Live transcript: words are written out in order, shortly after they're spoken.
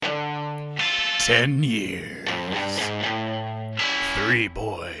10 years. 3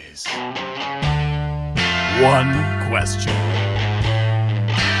 boys. 1 question.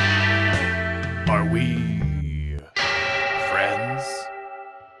 Are we friends?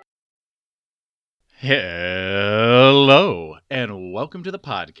 Hello, and welcome to the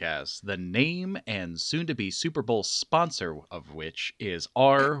podcast, the name and soon-to-be Super Bowl sponsor of which is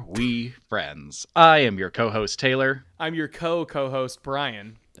Are We Friends? I am your co-host, Taylor. I'm your co-host,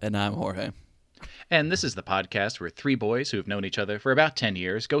 Brian. And I'm Jorge. And this is the podcast where 3 boys who have known each other for about 10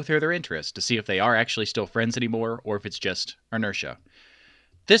 years go through their interests to see if they are actually still friends anymore or if it's just inertia.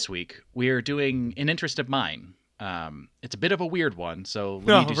 This week, we are doing an interest of mine. It's a bit of a weird one, so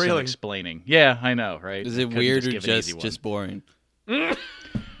let me do some explaining. Yeah, I know, right? Is it weird or just boring?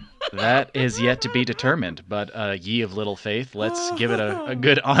 That is yet to be determined, but ye of little faith, let's give it a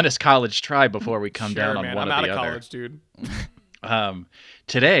good, honest college try before we come down on one I'm or the out of other. college, dude.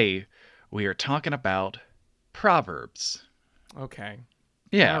 Today, we are talking about Proverbs. Okay.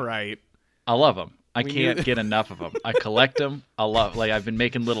 Yeah. All right. I love them. I can't get enough of them. I collect them. I've been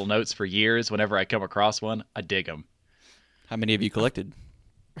making little notes for years. Whenever I come across one, I dig them. How many have you collected?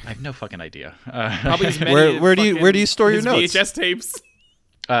 I have no fucking idea. Probably as many where do you store your notes? VHS tapes.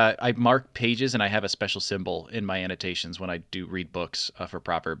 I mark pages and I have a special symbol in my annotations when I do read books for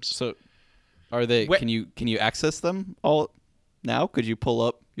Proverbs. So, are they? Can you access them all now? Could you pull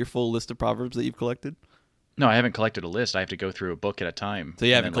up your full list of proverbs that you've collected? No, I haven't collected a list. I have to go through a book at a time. So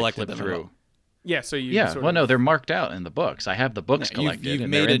you haven't then, collected flip them through. Yeah. So you. Yeah. Well, no, they're marked out in the books. I have the books collected. You've and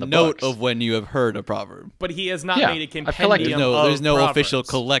made they're a in the note books. of when you have heard a proverb. But he has not Yeah, made a I've collected. compendium There's no Proverbs. official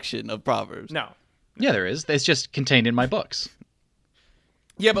collection of proverbs. No. Yeah, there is. It's just contained in my books.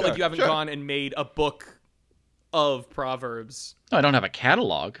 Yeah, but you haven't gone and made a book of Proverbs. No, I don't have a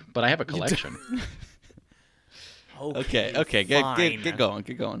catalog, but I have a collection. Okay. Fine. Get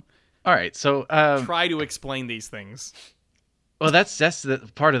going. All right, so Try to explain these things. well, that's the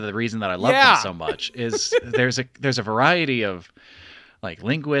part of the reason that I love them so much is there's a variety of like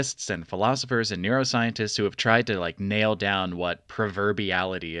linguists and philosophers and neuroscientists who have tried to like nail down what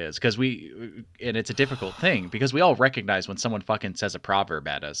proverbiality is and it's a difficult thing because we all recognize when someone fucking says a proverb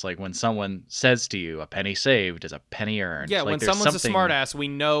at us, like when someone says to you, "A penny saved is a penny earned." Yeah, like, when there's someone's something... a smartass, we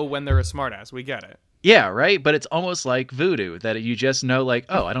know when they're a smartass. We get it. Yeah, right? But it's almost like voodoo that you just know, like,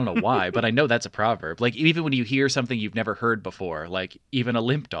 oh, I don't know why, but I know that's a proverb. Like, even when you hear something you've never heard before, like even a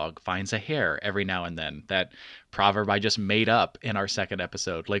limp dog finds a hare every now and then. That proverb I just made up in our second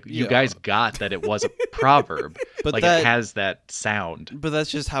episode. Like, you guys got that it was a proverb. But like, it has that sound. But that's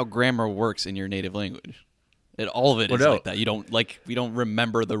just how grammar works in your native language. All of it is like that. We don't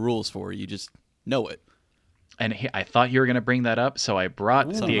remember the rules for it. You just know it. And I thought you were going to bring that up, so I brought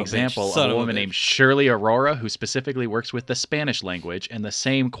the example of a woman named Shirley Aurora, who specifically works with the Spanish language, and the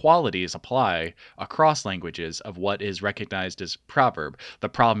same qualities apply across languages of what is recognized as proverb. The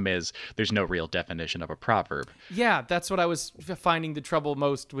problem is there's no real definition of a proverb. Yeah, that's what I was finding the trouble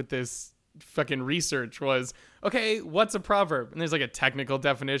most with this fucking research was, okay, what's a proverb? And there's like a technical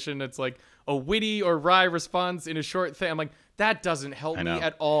definition. It's like a witty or wry response in a short thing. I'm like, that doesn't help me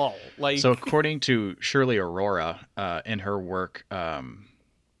at all. Like, so according to Shirley Aurora, in her work on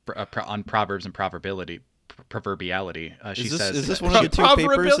proverbs and proverbiality, she says... Is this one of the 2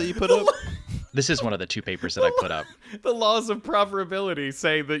 papers that you put up? This is one of the 2 papers that I put up. The laws of proverability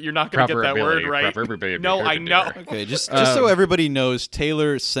say that you're not going to get that word right. No, I know. Okay, just so everybody knows,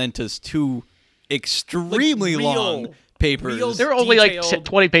 Taylor sent us 2 extremely long papers. They're only like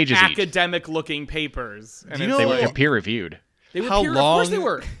 20 pages each. Academic-looking papers. And they were peer-reviewed. They were How long? Of course they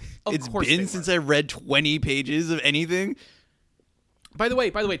were. It's been since I read 20 pages of anything. By the way,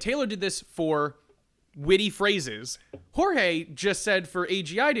 Taylor did this for witty phrases. Jorge just said, for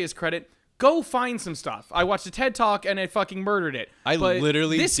AGI to his credit, go find some stuff. I watched a TED Talk and I fucking murdered it.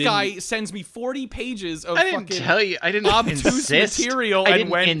 This guy sends me 40 pages of obtuse material and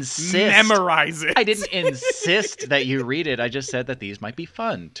went, memorize it. I didn't insist that you read it. I just said that these might be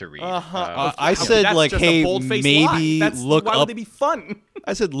fun to read. I said, hey, maybe look up. Why would they be fun?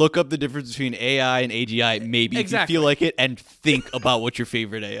 I said, look up the difference between AI and AGI, maybe if you feel like it, and think about what your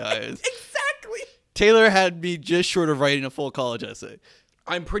favorite AI is. Exactly. Taylor had me just short of writing a full college essay.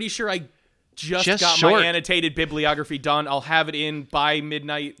 I'm pretty sure I just got my annotated bibliography done. I'll have it in by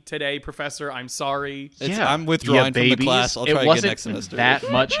midnight today, Professor. I'm sorry. I'm withdrawing from the class. I'll try again next semester.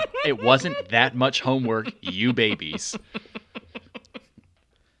 It wasn't that much homework, you babies.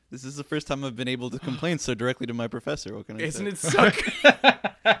 This is the first time I've been able to complain so directly to my professor. What can I say? Isn't it suck?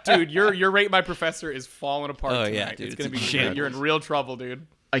 Dude, your Rate My Professor is falling apart tonight. Yeah, dude, it's going to be shit. You're in real trouble, dude.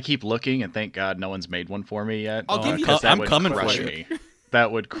 I keep looking and thank God no one's made one for me yet. I'm coming for you.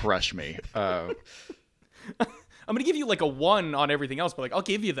 That would crush me. I'm gonna give you like a 1 on everything else, but like I'll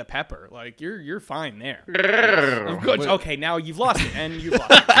give you the pepper. Like you're fine there. Okay, now you've lost it, and you've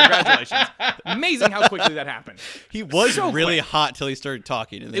lost it. Congratulations! Amazing how quickly that happened. He was So really quick. hot till he started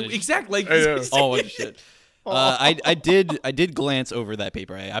talking, and then Exactly. oh shit. I did glance over that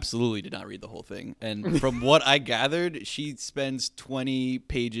paper. I absolutely did not read the whole thing, and from what I gathered, she spends 20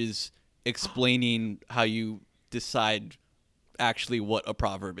 pages explaining how you decide actually what a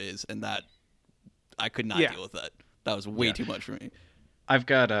proverb is, and that I could not deal with that. That was way too much for me. I've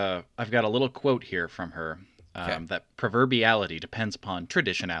got a little quote here from her. That proverbiality depends upon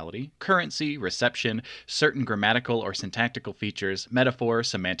traditionality, currency, reception, certain grammatical or syntactical features, metaphor,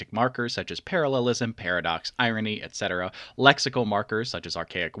 semantic markers such as parallelism, paradox, irony, etc., lexical markers such as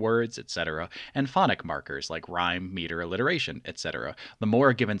archaic words, etc., and phonic markers like rhyme, meter, alliteration, etc. The more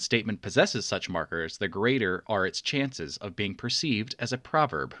a given statement possesses such markers, the greater are its chances of being perceived as a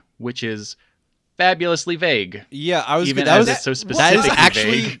proverb, which is fabulously vague. Yeah, I was even that as was it's so that specifically is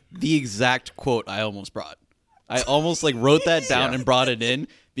actually vague. the exact quote I almost brought. I almost like wrote that down and brought it in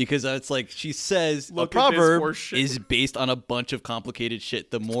because it's like she says Look a at this proverb horseshit. is based on a bunch of complicated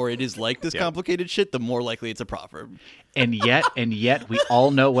shit. The more it is like this complicated shit, the more likely it's a proverb. And yet we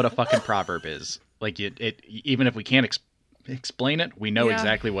all know what a fucking proverb is. Like it even if we can't explain it, we know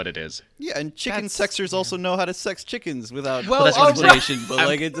exactly what it is. Yeah, and chicken sexers also know how to sex chickens without that's what I'm saying. explanation. But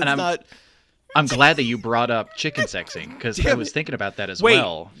like it's not. I'm glad that you brought up chicken sexing because I was thinking about that as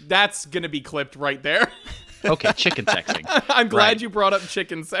well. That's gonna be clipped right there. Okay, chicken sexing. I'm glad Right. you brought up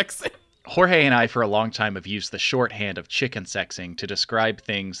chicken sexing. Jorge and I, for a long time, have used the shorthand of chicken sexing to describe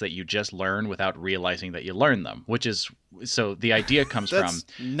things that you just learn without realizing that you learn them. Which is so the idea comes That's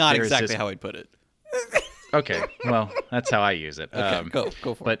from not there's exactly this- how I'd put it. Okay, well, that's how I use it. Okay, go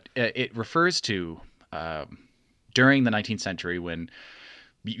for it. But it refers to during the 19th century when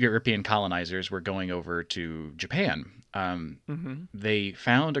European colonizers were going over to Japan. They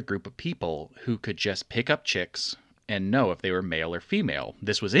found a group of people who could just pick up chicks and know if they were male or female.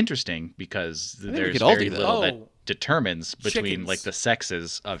 This was interesting because there's could all very do that. little that Oh. determines between Chickens. like the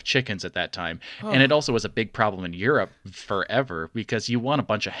sexes of chickens at that time. And it also was a big problem in Europe forever because you want a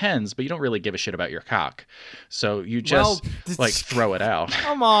bunch of hens, but you don't really give a shit about your cock. So you just like throw it out.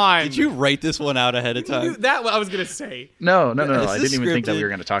 Come on. Did you write this one out ahead of time? That I was gonna say. No. This I is didn't even think that we scripted. were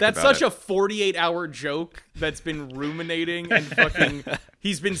going to talk That's about such it. a 48-hour joke that's been ruminating and fucking.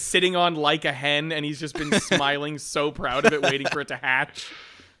 He's been sitting on like a hen, and he's just been smiling, so proud of it, waiting for it to hatch.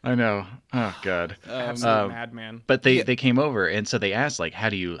 I know. Oh god. Absolute madman. But they came over and so they asked like how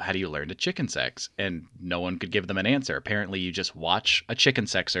do you learn to chicken sex? And no one could give them an answer. Apparently you just watch a chicken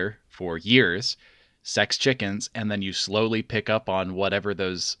sexer for years, sex chickens, and then you slowly pick up on whatever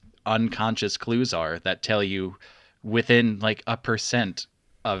those unconscious clues are that tell you within like 1%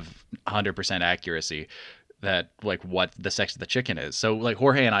 of 100% accuracy that like what the sex of the chicken is. So like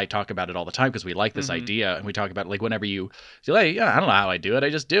Jorge and I talk about it all the time because we like this idea, and we talk about it like whenever you say, like, yeah, I don't know how I do it,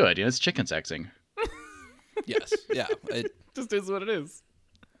 I just do it. You know, it's chicken sexing. Yes. Yeah. It, Just is what it is.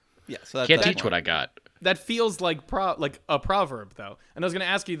 yeah. So that, Can't that's teach what I got. That feels like a proverb, though. And I was gonna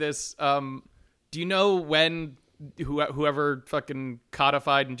ask you this: do you know when whoever fucking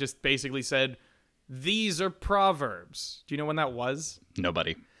codified and just basically said these are proverbs? Do you know when that was?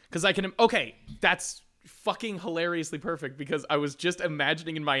 Nobody. Because I can. Okay, that's fucking hilariously perfect because I was just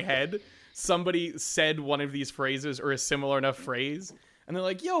imagining in my head somebody said one of these phrases or a similar enough phrase, and they're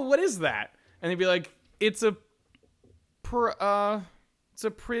like, "Yo, what is that?" And they'd be like, "It's a proverb.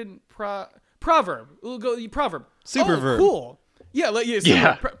 We'll go proverb. Superverb. Oh, cool. Yeah,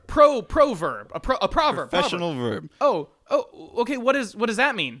 Yeah. Proverb. A proverb. professional verb. Oh, okay. What does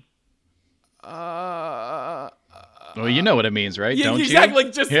that mean? Well, you know what it means, right? Yeah, Don't exactly.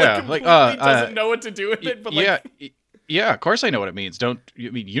 you? Just Yeah, like like, completely doesn't know what to do with it. But like, yeah, of course I know what it means. Don't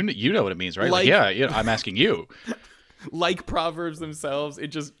you mean you know what it means, right? Like- I'm asking you. like proverbs themselves, it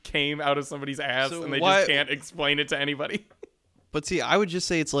just came out of somebody's ass, So and they why- just can't explain it to anybody. But see, I would just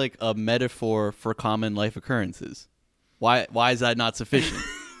say it's like a metaphor for common life occurrences. Why is that not sufficient?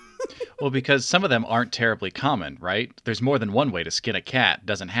 Well, because some of them aren't terribly common, right? There's more than one way to skin a cat. It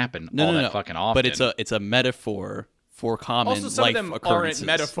doesn't happen all that fucking often. But it's a metaphor for common Also, some life of them occurrences.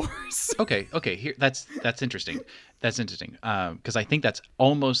 aren't metaphors. okay. Here, that's interesting. That's interesting. Because I think that's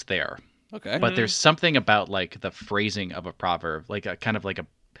almost there. Okay. But there's something about like the phrasing of a proverb, like a kind of like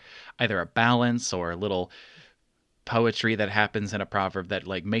either a balance or a little poetry that happens in a proverb that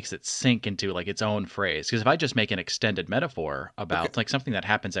like makes it sink into like its own phrase. Because if I just make an extended metaphor about like something that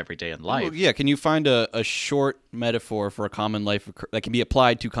happens every day in life, Well, yeah, can you find a short metaphor for a common life that can be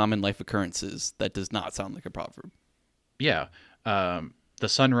applied to common life occurrences that does not sound like a proverb? yeah. The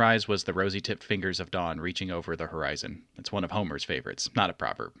sunrise was the rosy-tipped fingers of dawn reaching over the horizon. It's one of Homer's favorites, not a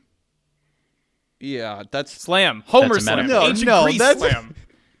proverb. Yeah, that's slam. Homer That's a slam. metaphor. Ancient No, Greece that's- slam.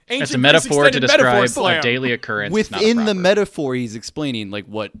 Ancient It's a metaphor Greece to extended metaphor describe a slam. daily occurrence. not a within the proverb. metaphor. He's explaining like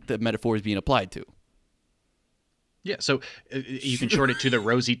what the metaphor is being applied to. Yeah, so you can short it to the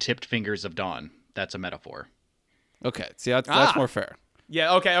rosy-tipped fingers of dawn. That's a metaphor, Okay, see, that's more fair.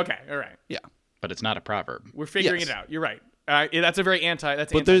 Yeah. Okay. All right. Yeah, but it's not a proverb. We're figuring Yes. it out. You're right. That's a very anti.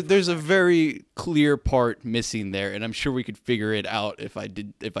 That's but there's a very clear part missing there, and I'm sure we could figure it out if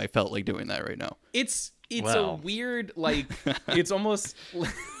I felt like doing that right now. It's a Well. weird like. It's almost.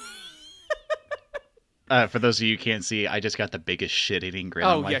 For those of you who can't see, I just got the biggest shit-eating grin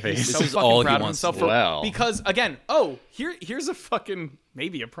on my He's face. so This is fucking all he proud of wants himself to for, do. Well. because again, here's a fucking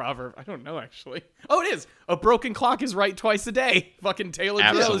maybe a proverb. I don't know actually. Oh, it is. A broken clock is right twice a day. Fucking Taylor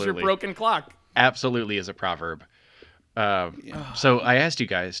Drill is your Absolutely. broken clock. Absolutely is a proverb. So I asked you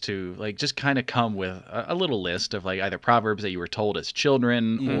guys to like just kind of come with a little list of like either proverbs that you were told as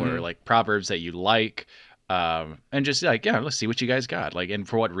children or like proverbs that you like, and just like let's see what you guys got, like, and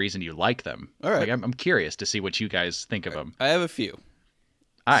for what reason you like them. All right. Like I'm curious to see what you guys think of them. I have a few.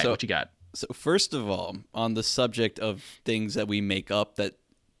 All right, So- what you got? So first of all, on the subject of things that we make up that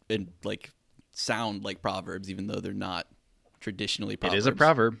and like sound like proverbs, even though they're not traditionally proverbs. It is a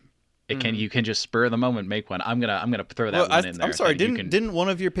proverb. It can you can just spur of the moment make one. I'm gonna throw that Well, one in there. I'm sorry. that you Didn't one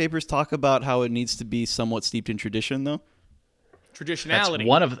of your papers talk about how it needs to be somewhat steeped in tradition, though?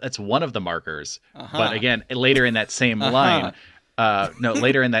 Traditionality. That's one of the markers. But again, later in that same line,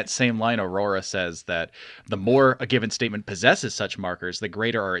 later in that same line, Aurora says that the more a given statement possesses such markers, the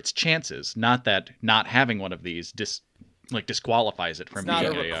greater are its chances. Not that not having one of these disqualifies it from It's not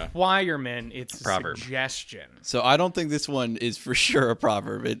being a requirement. It's a proverb. suggestion. So I don't think this one is for sure a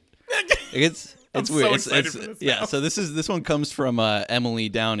proverb. It's I'm weird. so It's excited for this yeah. now. So this one comes from Emily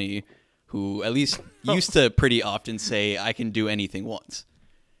Downey, who at least used to pretty often say, "I can do anything once,"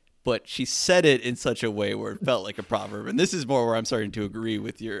 but she said it in such a way where it felt like a proverb. And this is more where I'm starting to agree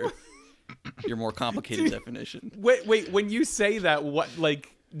with your more complicated definition. Wait. When you say that, what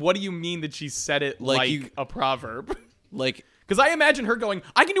do you mean that she said it like a proverb? Like, Because I imagine her going,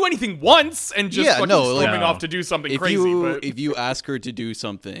 "I can do anything once," and just fucking storming no. off to do something if crazy. if you ask her to do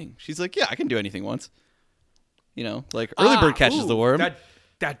something, she's like, "Yeah, I can do anything once." You know, like early bird catches the worm.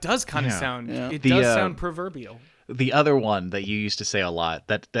 That does kind of Yeah. sound. Yeah. It The, does sound proverbial. The other one that you used to say a lot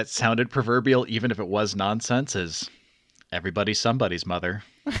that sounded proverbial, even if it was nonsense, is everybody's somebody's mother.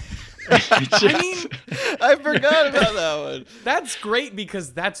 I mean, I forgot about that one. that's great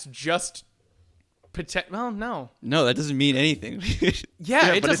because that's just well, no. No, that doesn't mean anything.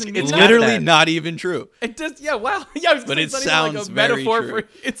 Yeah, it but doesn't mean It's got that. literally that. not even true. It does. Yeah, wow. Yeah, I was But gonna it say it's not even sounds like a very metaphor true. for.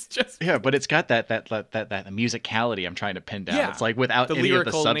 It's just. Yeah, but it's got that musicality I'm trying to pin down. Yeah, It's like without the any of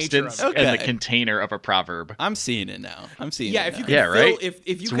the lyrical nature of substance it. and the Okay. container of a proverb. I'm seeing it now. Yeah, if you could Yeah, fill, right? if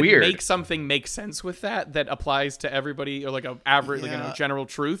you It's could weird. make something make sense with that applies to everybody, or like a average, like Yeah. general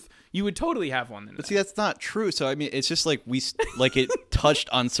truth, you would totally have one. In But that. see, that's not true. So I mean, it's just like like it touched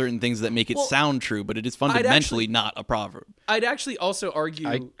on certain things that make it Well, sound true, but it is fundamentally actually- not a proverb. I'd actually also argue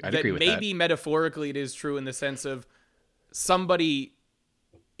I'd that agree with maybe metaphorically it is true in the sense of somebody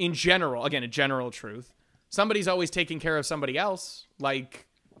in general, again, a general truth, somebody's always taking care of somebody else. Like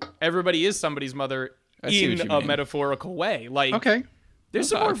everybody is somebody's mother see what in you a mean. metaphorical way. Like Okay. there's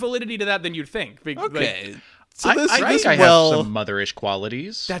some more validity to that than you'd think. Like, Okay. So I this, think this I well, have some motherish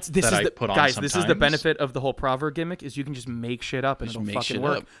qualities this that is I the put on guys. This is the sometimes. benefit of the whole proverb gimmick is you can just make shit up and Just it'll make fucking shit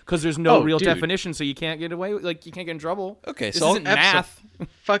work up. because there's no Oh, real dude. definition, so you can't get away. Like you can't get in trouble. Okay, this so isn't math.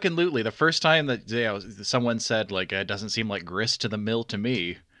 Fucking lutely. The first time that someone said like it doesn't seem like grist to the mill to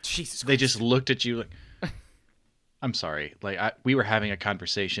me, Jesus, they Christ. just looked at you like. I'm sorry. Like we were having a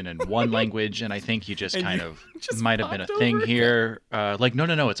conversation in one language, and I think you just And kind you of just might have been a popped thing over it. here. Like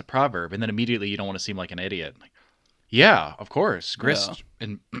no, it's a proverb, and then immediately you don't want to seem like an idiot. Like, yeah, of course, grist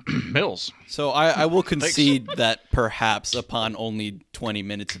and mills. so I will concede that perhaps upon only 20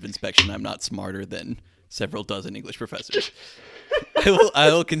 minutes of inspection, I'm not smarter than several dozen English professors. I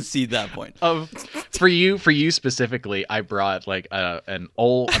will concede that point. For you specifically, I brought like a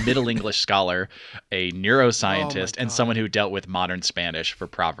middle English scholar, a neuroscientist, and someone who dealt with modern Spanish for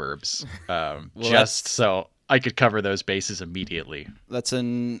proverbs, just that's- so I could cover those bases immediately. That's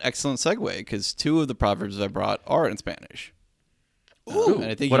an excellent segue because two of the proverbs I brought are in Spanish. And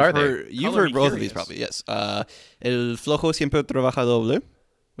I think what are you've Color heard me both of these curious. probably, yes. El flojo siempre trabaja doble,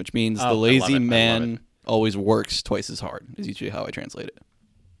 which means Oh, I the love lazy it, I love man it. always works twice as hard, is usually how I translate it.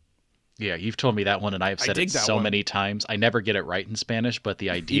 Yeah, you've told me that one, and I've said dig it that so one. many times. I never get it right in Spanish, but the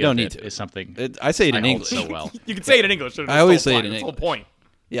idea don't of need it to. is something I say it in I hold English. so well. You can say it in English. I always say it in That's the whole English. point.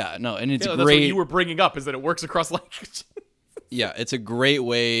 Yeah, no, and it's That's great. what you were bringing up, is that it works across languages. Yeah, it's a great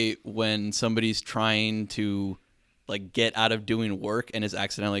way when somebody's trying to like get out of doing work and is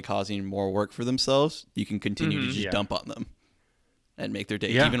accidentally causing more work for themselves. You can continue to just dump on them and make their day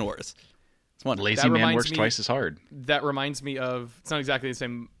even worse. It's wonderful. Lazy man works twice as hard. That reminds me of, it's not exactly the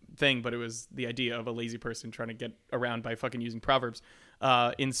same thing, but it was the idea of a lazy person trying to get around by fucking using proverbs.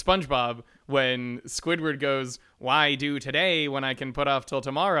 In SpongeBob, when Squidward goes, "Why do today when I can put off till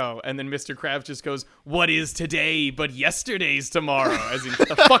tomorrow?" And then Mr. Krabs just goes, "What is today but yesterday's tomorrow?" As in,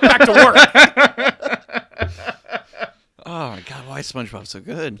 the fuck back to work. Oh my god, why is SpongeBob so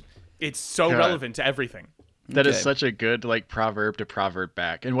good? It's so relevant to everything. That is such a good like proverb to proverb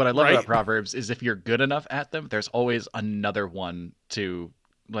back. And what I love about proverbs is if you're good enough at them, there's always another one to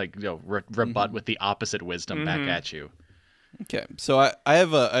like rebut with the opposite wisdom back at you. Okay, so I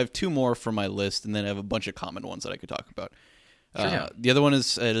have two more from my list, and then I have a bunch of common ones that I could talk about. The other one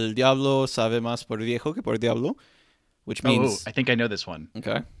is El Diablo sabe más por viejo que por diablo, which means... I think I know this one.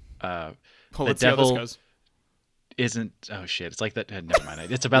 Okay. The let's see how this goes. Isn't... Oh, shit. It's like that... Never mind.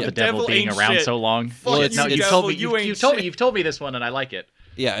 It's about the devil devil being ain't around shit. so long. Well, You've told me this one, and I like it.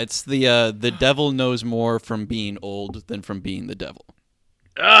 Yeah, it's the devil knows more from being old than from being the devil.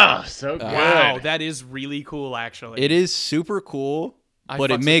 Oh, so good. Wow, that is really cool, actually. It is super cool, but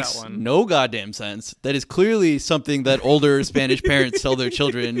it makes no goddamn sense. That is clearly something that older Spanish parents tell their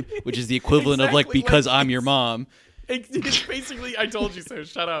children, which is the equivalent of like, because I'm your mom. It's basically, I told you so,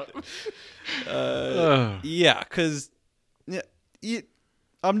 shut up. Yeah, because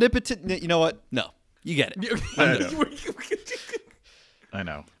omnipotent, you know what? No, you get it. I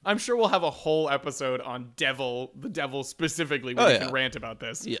know. I'm sure we'll have a whole episode on the devil specifically, where we can rant about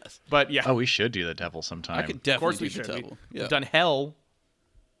this. Yes. But yeah. Oh, we should do the devil sometime. I could definitely do the devil. We've done hell.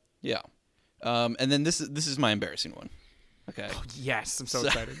 Yeah. And then this is my embarrassing one. Okay. Oh, yes, I'm so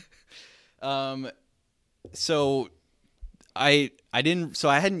excited. So I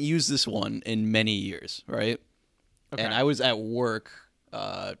hadn't used this one in many years, right? Okay. And I was at work,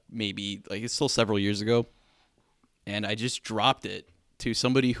 maybe like it's still several years ago, and I just dropped it to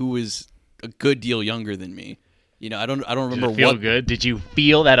somebody who was a good deal younger than me. You know, I don't remember. Did it feel good? Did you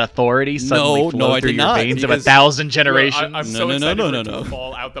feel that authority suddenly flow through your veins of 1,000 generations? I'm so excited for it to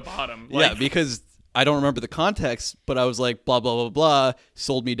fall out the bottom. Yeah, because I don't remember the context, but I was like, blah blah blah blah,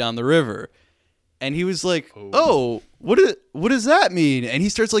 sold me down the river. And he was like, "Oh, what does that mean?" And he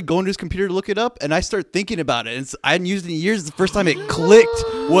starts like going to his computer to look it up, and I start thinking about it. And I hadn't used it in years. The first time it clicked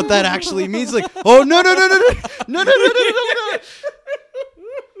what that actually means. Like, oh no.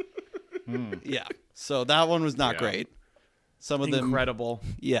 Yeah. So that one was not great. Some of them incredible.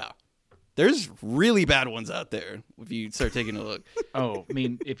 Yeah. There's really bad ones out there if you start taking a look. Oh, I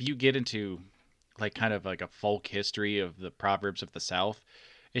mean, if you get into like kind of like a folk history of the Proverbs of the South,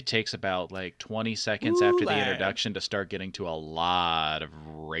 it takes about like 20 seconds after the introduction to start getting to a lot of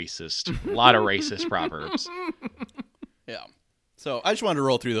racist proverbs. Yeah. So I just wanted to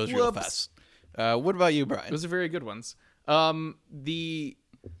roll through those real fast. What about you, Brian? Those are very good ones.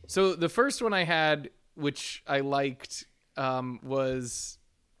 So the first one I had, which I liked, was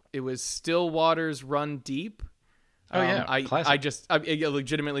Still Waters Run Deep. Oh yeah, I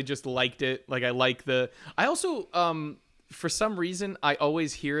legitimately just liked it. Like I also for some reason I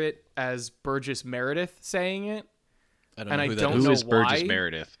always hear it as Burgess Meredith saying it. I don't know who that is. Who is Burgess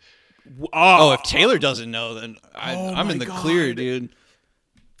Meredith? Oh, if Taylor doesn't know, then I'm in the clear, dude.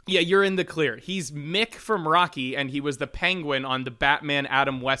 Yeah, you're in the clear. He's Mick from Rocky, and he was the Penguin on the Batman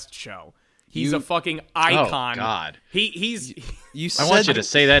Adam West show. He's a fucking icon. Oh God. He's. I want you to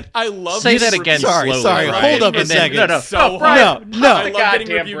say that. I love. Say that again. Sorry. Hold up a second. No. So Brian, no. I love getting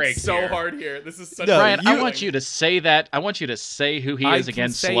rebuked so hard here. This is such. Brian, I want you to say that. I want you to say who he is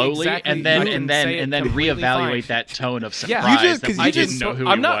again slowly, and then reevaluate that tone of surprise that we didn't know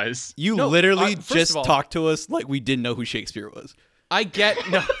who he was. You literally just talked to us like we didn't know who Shakespeare was. I get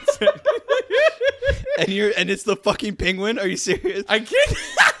no. and it's the fucking Penguin. Are you serious? I can't.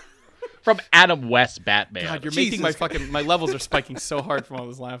 From Adam West Batman. God, you're making my levels are spiking so hard from all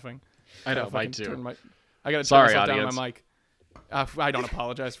this laughing. I know, mine too. I gotta turn myself down on my mic. I don't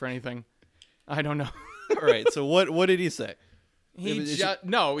apologize for anything. I don't know. All right, so what did he say? I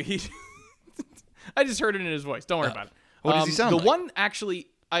just heard it in his voice. Don't worry about it. What does he sound like? The one actually,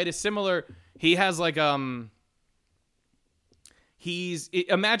 I had a similar. He has like imagine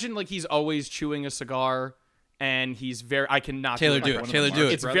like he's always chewing a cigar. and he's very. I cannot. Taylor, do it. Taylor, do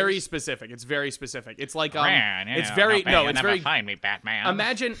it. It's very specific. It's very specific. It's like It's very no. It's very. Find me, Batman.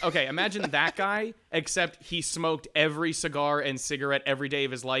 Imagine that guy, except he smoked every cigar and cigarette every day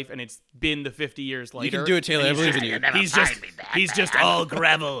of his life, and it's been the 50 years later. You can do it, Taylor. I believe in you. He's just all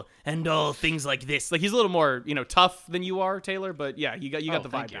gravel and all things like this. Like he's a little more, tough than you are, Taylor. But yeah, you got the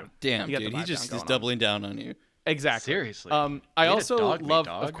vibe down. Damn, dude, he's just doubling down on you. Exactly. Seriously. I also love,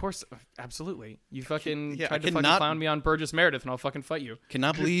 of course, absolutely. You fucking tried to fucking clown me on Burgess Meredith, and I'll fucking fight you.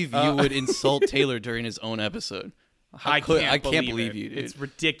 Cannot believe you would insult Taylor during his own episode. I can't believe you, dude. It's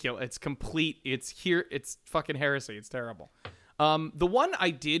ridiculous. It's complete. It's fucking heresy. It's terrible. The one I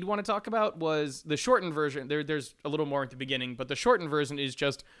did want to talk about was the shortened version. There's a little more at the beginning, but the shortened version is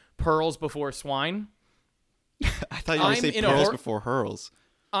just pearls before swine. I thought you were going to say pearls before hurls.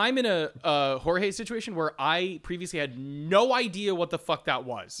 I'm in a Jorge situation where I previously had no idea what the fuck that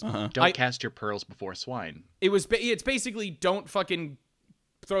was. Don't cast your pearls before swine. It's basically don't fucking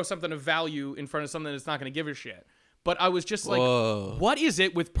throw something of value in front of something that's not going to give a shit. But I was just like, what is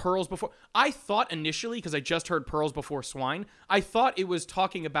it with pearls before? I thought initially, because I just heard pearls before swine, I thought it was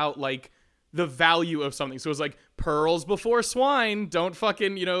talking about like the value of something. So it was like pearls before swine. Don't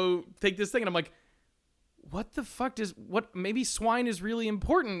fucking, take this thing. And I'm like, what the fuck maybe swine is really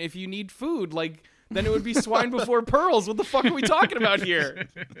important if you need food. Like, then it would be swine before pearls. What the fuck are we talking about here?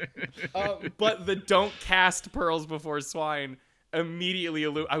 But the don't cast pearls before swine immediately,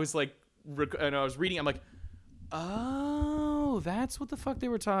 I was like, and I was reading, I'm like, oh, that's what the fuck they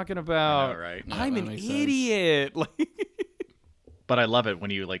were talking about. I know, right? No, I'm an idiot. Like, but I love it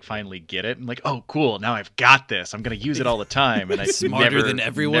when you like finally get it and like, oh, cool, now I've got this. I'm gonna use it all the time, and I smarter than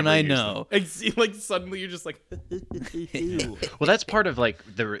everyone I know. Like suddenly you're just like, well, that's part of like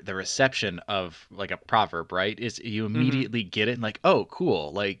the reception of like a proverb, right? Is you immediately get it and like, oh,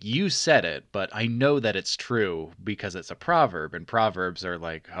 cool, like you said it, but I know that it's true because it's a proverb, and proverbs are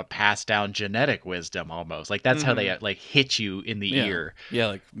like a passed down genetic wisdom almost. Like that's how they like hit you in the ear. Yeah,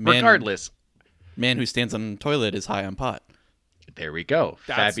 like regardless, man who stands on the toilet is high on pot. There we go.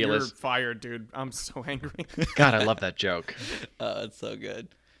 Fabulous. You're fired, dude. I'm so angry. God, I love that joke. It's so good.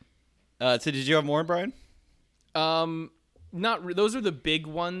 So did you have more, Brian? Those are the big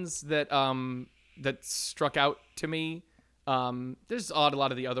ones that that struck out to me. There's a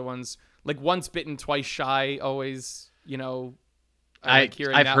lot of the other ones. Like once bitten, twice shy. Always,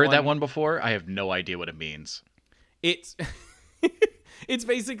 I've heard that one before. I have no idea what it means. It's it's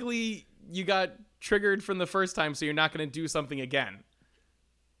basically you got triggered from the first time, so you're not going to do something again.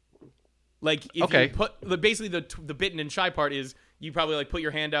 Like if you put basically the bitten and shy part is you probably like put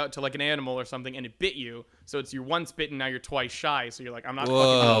your hand out to like an animal or something and it bit you, so it's you're once bitten, now you're twice shy, so you're like, I'm not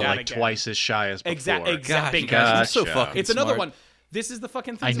fucking doing that again. Twice as shy as before. Exactly. Gotcha. So fucking it's another smart. one. This is the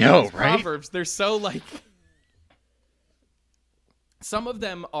fucking thing. I know, right? Proverbs, they're so like. Some of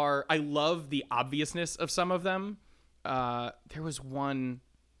them are. I love the obviousness of some of them. There was one.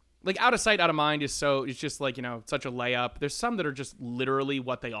 Like, out of sight, out of mind it's just like, such a layup. There's some that are just literally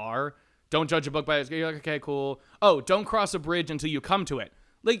what they are. Don't judge a book by its, you're like, okay, cool. Oh, don't cross a bridge until you come to it.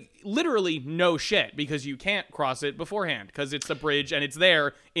 Like, literally no shit, because you can't cross it beforehand, because it's a bridge and it's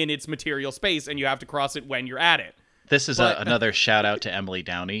there in its material space, and you have to cross it when you're at it. This is another shout out to Emily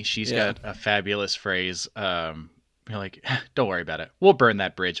Downey. She's got a fabulous phrase. You're like, don't worry about it. We'll burn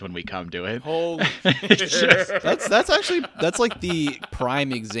that bridge when we come to it. Holy that's like the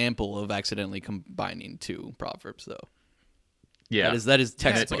prime example of accidentally combining two proverbs, though. Yeah, that is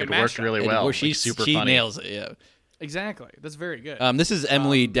textbook. It worked really well. She funny. Nails it. Yeah, exactly. That's very good. This is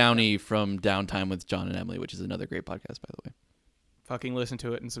Emily Downey from Downtime with John and Emily, which is another great podcast, by the way. Fucking listen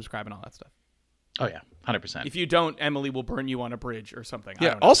to it and subscribe and all that stuff. Oh yeah, 100%. If you don't, Emily will burn you on a bridge or something.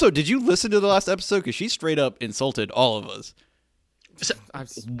 Yeah. Also, did you listen to the last episode? Because she straight up insulted all of us.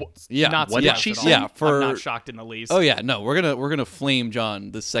 What did she say? Yeah, I'm not shocked in the least. Oh yeah, no, we're gonna flame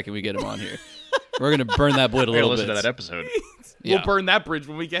John the second we get him on here. We're gonna burn that boy a little bit. Listen to that episode. We'll burn that bridge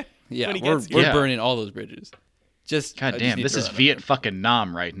when we get. Yeah, when he we're gets here. burning all those bridges. God damn, this is Viet fucking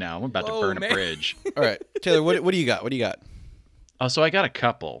Nam right now. We're about to burn a bridge. All right, Taylor, what do you got? What do you got? Oh, so I got a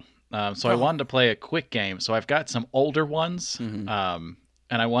couple. I wanted to play a quick game. So I've got some older ones, and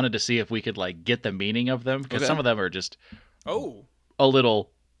I wanted to see if we could like get the meaning of them, because some of them are just a little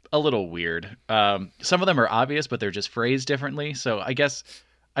weird. Some of them are obvious, but they're just phrased differently. So I guess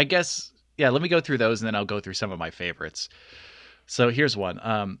yeah. Let me go through those, and then I'll go through some of my favorites. So here's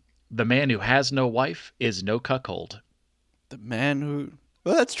one. The man who has no wife is no cuckold. The man who.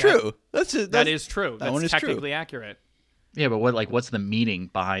 Well, that's true. That is true. That's technically accurate. Yeah, but what's the meaning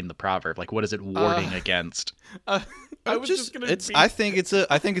behind the proverb? Like, what is it warding against? I think it's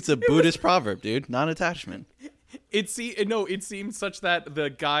a Buddhist proverb, dude. Non-attachment. It seems such that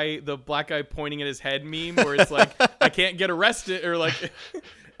the black guy pointing at his head meme where it's like, I can't get arrested, or like,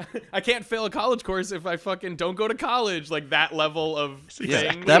 I can't fail a college course if I fucking don't go to college. Like that level of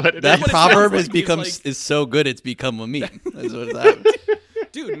thing. That proverb is so good it's become a meme. That's what it's happened.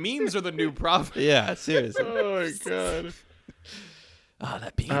 Dude, memes are the new proverb. Yeah, seriously. Oh my god. Oh,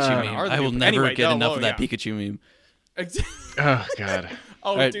 that Pikachu meme. I will never anyway, get enough of that Pikachu meme. Oh god.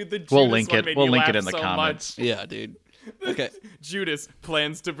 Oh, right. dude, the Judas We'll link one it. made We'll me link it laugh in the so comments. much. Yeah, dude. Okay. Judas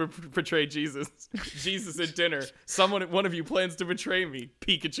plans to portray Jesus. Jesus at dinner. One of you plans to betray me.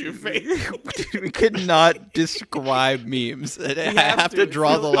 Pikachu face. We could not describe memes. I have to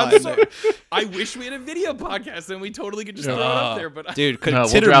draw the I'm line sorry. there. I wish we had a video podcast and we totally could just throw it up there. But Dude, No, we'll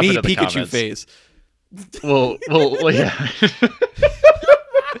consider drop me it in the Pikachu comments. face. Well, yeah.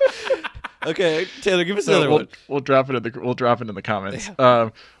 Okay, Taylor, give us another one. We'll drop it in the comments.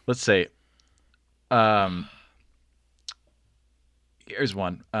 Let's say, here's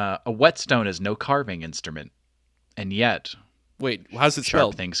one. A whetstone is no carving instrument, and yet Wait, how's it sharp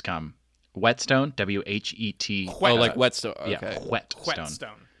spelled? things come. Whetstone, WHET. Oh, like whetstone. Okay. Yeah, whetstone. Whetstone.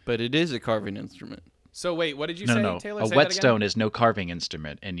 But it is a carving instrument. So wait, what did you No, say, no. Taylor? A Say that whetstone is no carving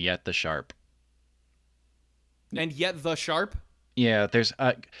instrument, and yet the sharp. again? And yet the sharp. Yeah, there's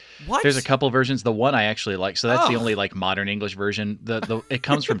What? there's a couple versions. The one I actually like, so that's the Oh. only like modern English version. The it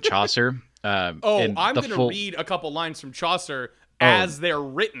comes from Chaucer. Oh, and I'm the gonna full- read a couple lines from Chaucer as they're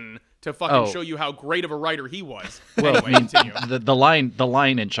written to fucking Oh. show you how great of a writer he was. Well, Anyway, I mean, continue. the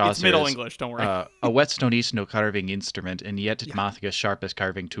line in Chaucer It's Middle is, English, don't worry. A whetstone is no carving instrument, and yet it maketh sharp as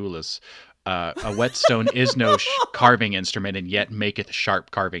carving tools. A whetstone is no carving instrument, and yet maketh sharp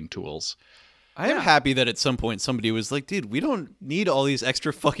carving tools. I am happy that at some point somebody was like, dude, we don't need all these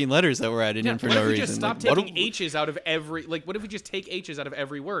extra fucking letters that we're adding in for What no if we reason. just stop Like, taking H's out of every what if we just take H's out of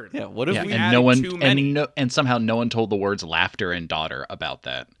every word? Yeah, what if Yeah, we and added no one too many? and somehow no one told the words laughter and daughter about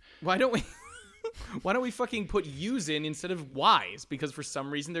that. Why don't we fucking put U's in instead of Y's? Because for some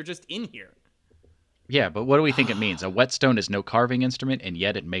reason they're just in here. Yeah, but what do we think it means? A whetstone is no carving instrument, and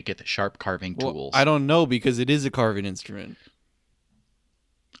yet it maketh sharp carving tools. I don't know because it is a carving instrument.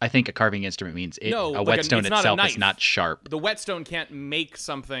 I think a carving instrument means No, a like whetstone it's not a itself knife. is not sharp. The whetstone can't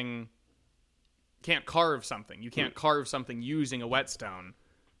carve something. You can't carve something using a whetstone,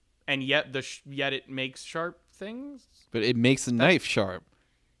 and yet yet it makes sharp things. But it makes the knife sharp.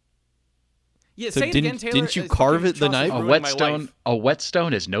 Yeah, So say it again, Taylor. didn't you It's carve fucking it, the Chaucer's knife? ruining my life. A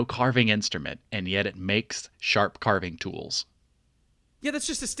whetstone is no carving instrument, and yet it makes sharp carving tools. Yeah, that's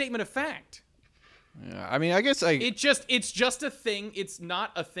just a statement of fact. Yeah, I mean, I guess It's just a thing. It's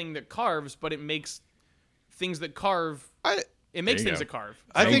not a thing that carves, but it makes things that carve. It makes There you things go. that carve.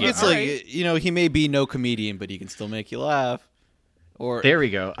 I So, think it's all like, right. he may be no comedian, but he can still make you laugh. Or There we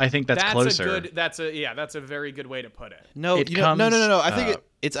go. I think that's closer. That's a very good way to put it. no, It no. I comes, think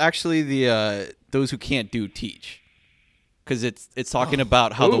it's actually the those who can't do teach, because it's talking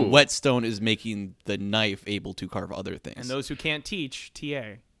about how the Ooh. whetstone is making the knife able to carve other things. And those who can't teach,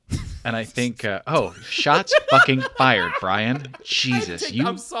 TA. And I think, shots fucking fired, Brian. Jesus,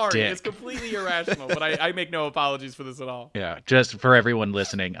 I'm sorry, dick. it's completely irrational, but I make no apologies for this at all. Yeah, just for everyone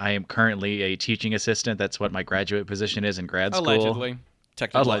listening, I am currently a teaching assistant. That's what my graduate position is in grad school. Allegedly.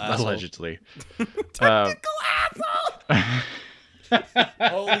 Technical asshole. Allegedly.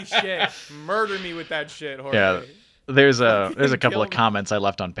 Holy shit. Murder me with that shit, Jorge. Yeah, there's a couple Kill of me. comments I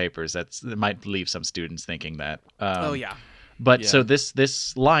left on papers that might leave some students thinking that. Oh, yeah. But Yeah. so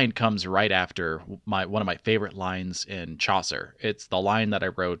this line comes right after one of my favorite lines in Chaucer. It's the line that I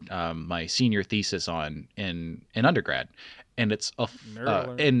wrote my senior thesis on in undergrad, and it's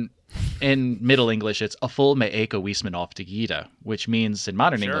in Middle English it's a fool may eke a weisman off to Gita, which means in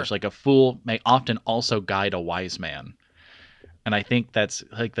modern Sure. English like a fool may often also guide a wise man. And I think that's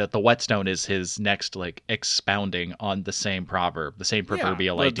like the whetstone is his next like expounding on the same proverb, the same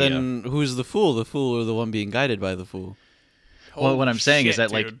proverbial But idea. then who's the fool? The fool or the one being guided by the fool? Well, what I'm saying is shit,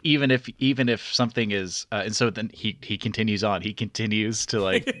 that like dude. even if something is and so then he continues on. He continues to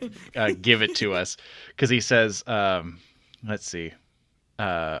like give it to us because he says, let's see,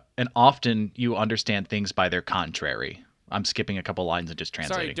 and often you understand things by their contrary. I'm skipping a couple lines and just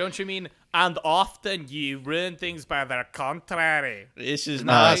translating. Sorry, don't you mean, and often you ruin things by their contrary? It's just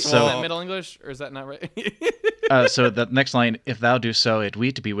not Is so- that Middle English, or is that not right? So the next line, if thou do so, it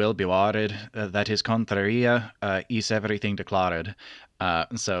we to be will be wared, that his contraria is everything declared.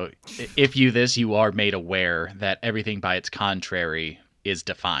 So if you this, you are made aware that everything by its contrary is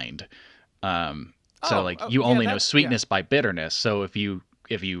defined. You only know sweetness by bitterness. So if you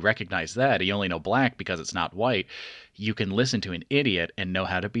recognize that, you only know black because it's not white, you can listen to an idiot and know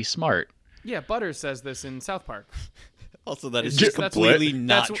how to be smart. Yeah, Butters says this in South Park. Also, that is just completely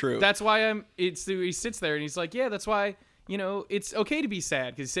not true. That's why he sits there and he's like, yeah, that's why, it's okay to be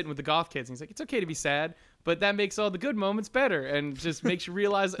sad, because he's sitting with the goth kids and he's like, it's okay to be sad, but that makes all the good moments better and just makes you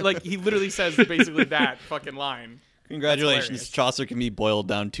realize, like, he literally says basically that fucking line. Congratulations, Chaucer can be boiled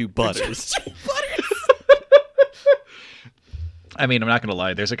down to Butters. I mean, I'm not going to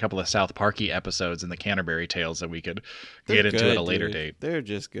lie. There's a couple of South Parky episodes in the Canterbury Tales that we could get into at a later date. They're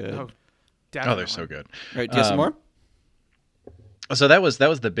just good. Oh, they're so good. All right, do you have some more? So that was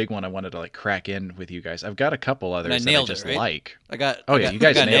the big one I wanted to like crack in with you guys. I've got a couple others that I just like. You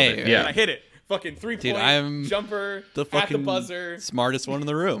guys nailed it. Yeah, I hit it. Fucking 3-point jumper at the buzzer. Smartest one in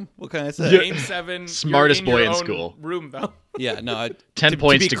the room. What can I say? Game 7. Smartest boy in school. Room though. Yeah, no. 10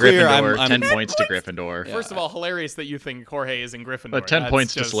 points to Gryffindor. 10 points to Gryffindor. Yeah. First of all, hilarious that you think Jorge is in Gryffindor. But 10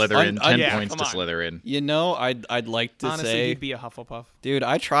 points to Slytherin. 10 points to Slytherin. You know, I'd like to honestly, say, he'd be a Hufflepuff. Dude,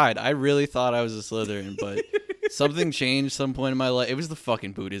 I tried. I really thought I was a Slytherin, but something changed some point in my life. It was the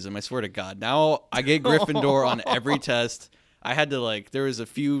fucking Buddhism. I swear to God. Now I get Gryffindor on every test. I had to there was a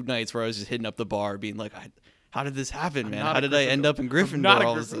few nights where I was just hitting up the bar being like, how did this happen, man? How did I end up in Gryffindor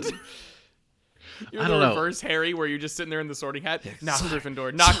all of a sudden? You're the reverse Harry where you're just sitting there in the sorting hat. Not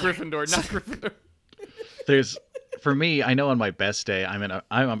Gryffindor, not Gryffindor, not Gryffindor. For me, I know on my best day, I'm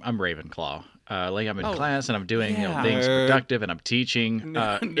Ravenclaw. I'm in class and I'm doing things productive and I'm teaching.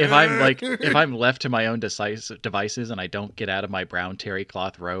 If I'm left to my own devices and I don't get out of my brown terry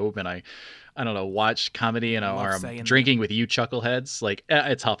cloth robe and I don't know, watch comedy and or I'm drinking with you chuckleheads,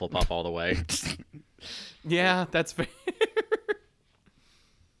 it's Hufflepuff all the way. Yeah, that's fair.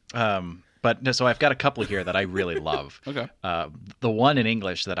 But no, so I've got a couple here that I really love. Okay. The one in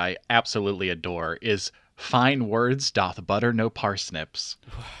English that I absolutely adore is "Fine words doth butter no parsnips."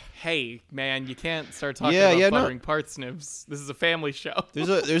 Hey, man, you can't start talking about buttering parsnips. This is a family show.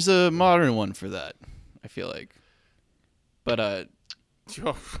 There's a modern one for that, I feel like. But I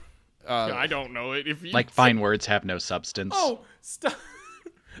don't know it. If you fine words have no substance. Oh, stop!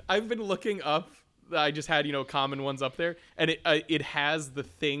 I've been looking up. I just had common ones up there, and it has the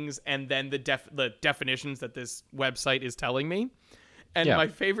things and then the definitions that this website is telling me, and my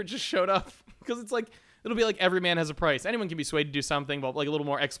favorite just showed up because it's it'll be every man has a price. Anyone can be swayed to do something, but a little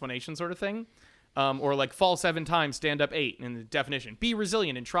more explanation sort of thing, or fall 7 times, stand up 8 in the definition. Be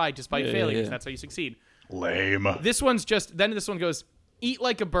resilient and try despite failures. That's how you succeed. Lame. This one's this one goes, eat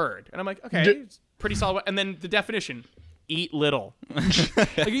like a bird, and I'm like, okay, it's pretty solid. And then the definition. Eat little.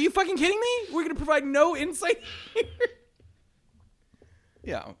 Are you fucking kidding me? We're gonna provide no insight here.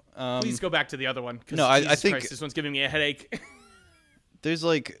 Yeah. Please go back to the other one. No, I think Christ, this one's giving me a headache. there's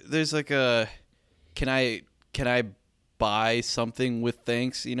a can I buy something with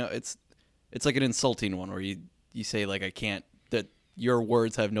thanks? It's like an insulting one where you say I can't, that your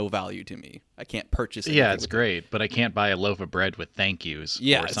words have no value to me. I can't purchase anything. Yeah, it's great, but I can't buy a loaf of bread with thank yous.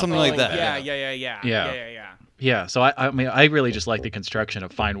 Yeah, or something like that. Yeah. Yeah, so I mean, I really just like the construction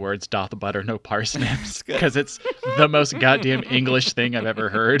of "fine words doth butter no parsnips" because it's the most goddamn English thing I've ever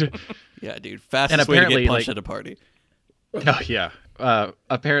heard. Yeah, dude, fastest way to get punched at a party. Oh yeah.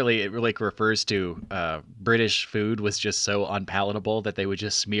 Apparently, it refers to British food was just so unpalatable that they would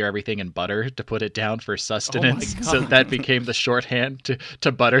just smear everything in butter to put it down for sustenance. So that became the shorthand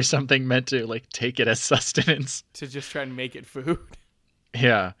to butter something meant to take it as sustenance. To just try and make it food.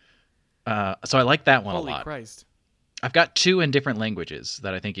 Yeah. So I like that one a lot. Holy Christ. I've got 2 in different languages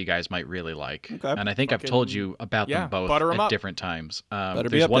that I think you guys might really like. Okay. And I think I've told you about them both at different times.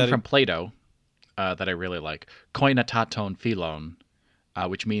 There's one from Plato that I really like. Koinataton philon,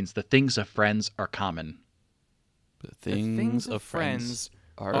 which means the things of friends are common. The things of friends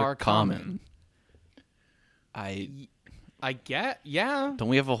are common. I get, yeah. Don't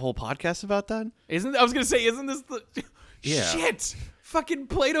we have a whole podcast about that? I was going to say, isn't this the... Yeah. Shit! Fucking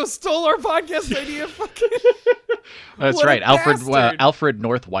Plato stole our podcast idea. Fucking. That's right. Alfred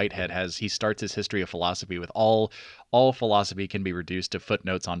North Whitehead he starts his history of philosophy with all philosophy can be reduced to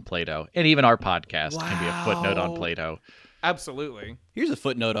footnotes on Plato, and even our podcast can be a footnote on Plato. Absolutely. Here's a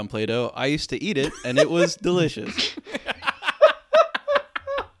footnote on Plato. I used to eat it, and it was delicious.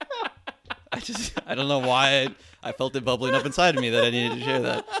 I don't know why I felt it bubbling up inside of me that I needed to share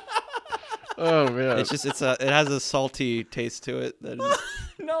that. Oh man! It has a salty taste to it.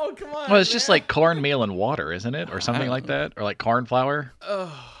 No, come on. Well, it's just like cornmeal and water, isn't it, or something like that, or like corn flour,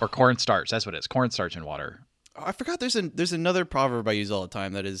 or cornstarch. That's what it is. Cornstarch and water. Oh, I forgot. There's another proverb I use all the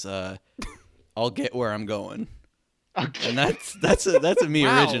time that is, "I'll get where I'm going," okay. And that's a me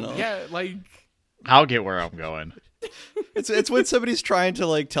original. Yeah, I'll get where I'm going. It's when somebody's trying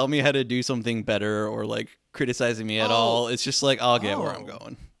to tell me how to do something better or criticizing me at all. It's just I'll get where I'm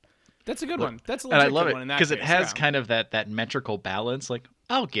going. That's a good one. That's a And I legit love good it one in that because it case, has yeah. kind of that metrical balance. Like,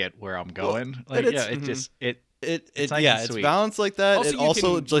 I'll get where I'm going. Well, Like, and yeah, it's- it just It's nice and it's sweet. balanced like that. Also, it you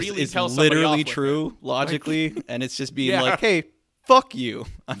also can just really is tell somebody literally off with true logically, and it's just being Yeah. like, hey, fuck you.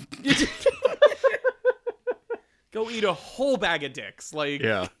 Go eat a whole bag of dicks. Like,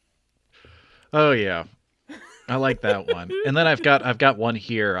 Yeah. Oh yeah. I like that one. And then I've got one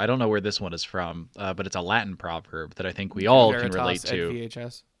here. I don't know where this one is from, but it's a Latin proverb that I think we all can relate Veritas to.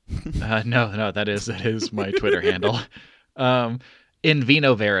 at VHS. No, that is my Twitter handle. In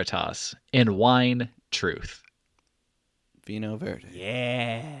vino veritas, in wine truth. Vino Verde.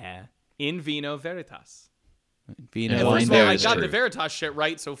 Yeah. In vino veritas. Vino And First wine of there all, I is got the truth. Veritas shit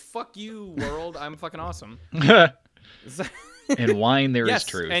right, so fuck you, world. I'm fucking awesome. In wine there is Yes,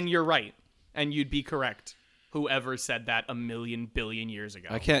 truth. and you're right. And you'd be correct. Whoever said that a million billion years ago.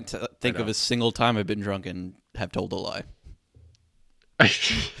 I can't think of a single time I've been drunk and have told a lie.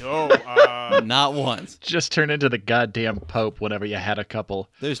 Not once. Just turn into the goddamn Pope whenever you had a couple.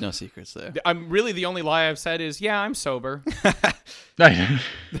 There's no secrets there. I'm really the only lie I've said is, yeah, I'm sober. To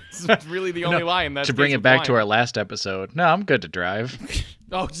It's really the only lie in that. bring it back to our last episode. No, I'm good to drive.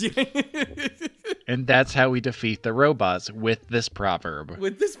 Oh, yeah. And that's how we defeat the robots with this proverb.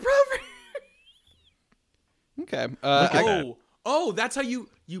 With this proverb. Okay. Look at that. Oh, that's how you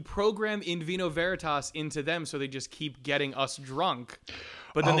program In Vino Veritas into them, so they just keep getting us drunk,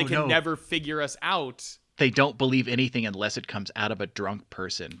 but then Oh, they can no. never figure us out. They don't believe anything unless it comes out of a drunk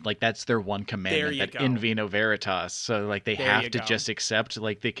person. Like that's their one commandment. you That go. in vino veritas. So like they There have you to go. just accept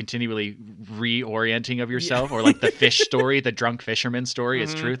like the continually reorienting of yourself, or like the fish story, the drunk fisherman story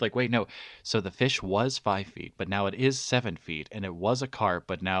is truth. Like wait, no. So the fish was 5 feet, but now it is 7 feet, and it was a carp,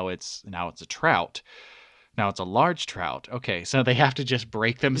 but now it's a trout. Now it's a large trout. Okay, so they have to just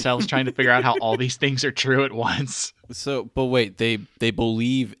break themselves trying to figure out how all these things are true at once. So, but wait, they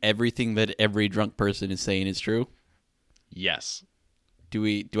believe everything that every drunk person is saying is true? Yes. Do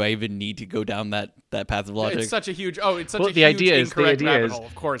I even need to go down that path of logic? It's such a huge. Oh, it's such Well, a the huge idea is incorrect rabbit hole.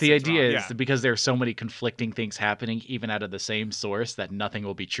 Of course, the it's idea wrong. is Yeah. because there are so many conflicting things happening even out of the same source that nothing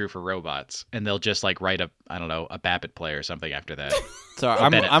will be true for robots, and they'll just like write a Babbitt play or something after that. Sorry,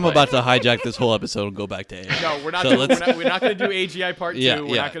 Bennett I'm play. about to hijack this whole episode and go back to AI. No, we're not. So Gonna, let's- we're not going to do AGI part 2. Yeah,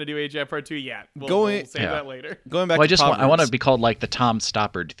 We're yeah. not going to do AGI part 2 yet. We'll Going- save Yeah. that later. Going back Well, to I want to Proverbs, be called like the Tom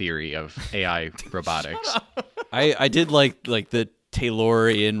Stoppard theory of AI robotics. I did like the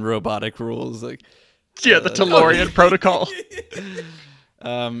Taylorian robotic rules. Like, Yeah, the Tellurian protocol.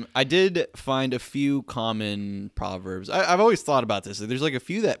 I did find a few common proverbs. I've always thought about this. There's like a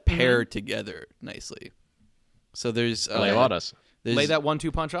few that pair together nicely. So there's Lay on us. there's Lay that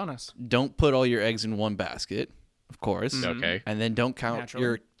 1-2 punch on us. don't put all your eggs in one basket, of course. Okay. And then don't count Naturally.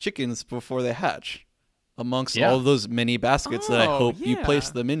 your chickens before they hatch. Amongst Yeah. all those many baskets that I Oh, hope you yeah. place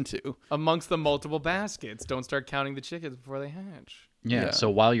them into. Amongst the multiple baskets, don't start counting the chickens before they hatch. Yeah, Yeah. So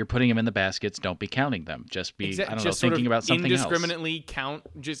while you're putting them in the baskets, don't be counting them. Just be I don't know, just sort thinking of about something else. indiscriminately count,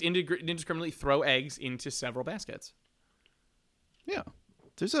 just indiscriminately throw eggs into several baskets. Yeah.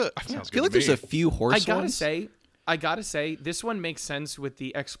 There's a I Sounds feel good like to there's me. a few horse I gotta say, this one makes sense with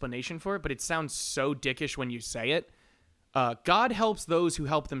the explanation for it, but it sounds so dickish when you say it. God helps those who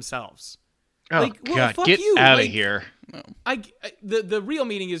help themselves. Oh Like, well, God, fuck get you, out of like- here! The real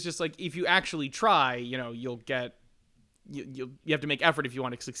meaning is just like if you actually try, you'll get you have to make effort if you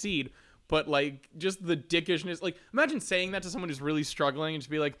want to succeed. But like just the dickishness, like imagine saying that to someone who's really struggling and just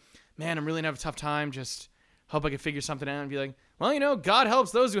be like, "Man, I'm really gonna have a tough time. Just hope I can figure something out." And be like, "Well, God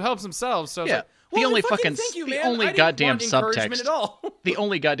helps those who help themselves." So it's Yeah. like, The well, only fucking fucking- thank you, the man. only I didn't goddamn want encouragement subtext- at all. The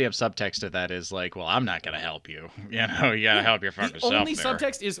only goddamn subtext of that is like, well, I'm not gonna help you. You gotta help your fucking The self. only there.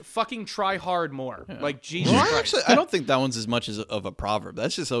 subtext is fucking try hard more. Like Jesus Well, Christ. I don't think that one's as much as of a proverb.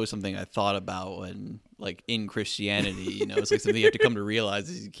 That's just always something I thought about when, like, in Christianity, it's like something you have to come to realize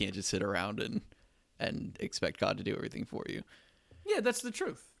is you can't just sit around and expect God to do everything for you. Yeah, that's the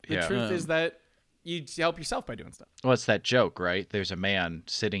truth. The Yeah. truth is that you help yourself by doing stuff. Well, it's that joke, right? There's a man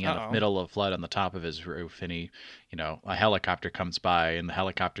sitting in the Uh-oh. middle of flood on the top of his roof, and a helicopter comes by, and the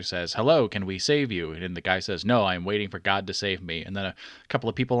helicopter says, "Hello, can we save you?" And the guy says, "No, I'm waiting for God to save me." And then a couple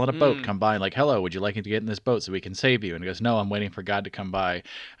of people on a boat come by, and like, "Hello, would you like to get in this boat so we can save you?" And he goes, "No, I'm waiting for God to come by."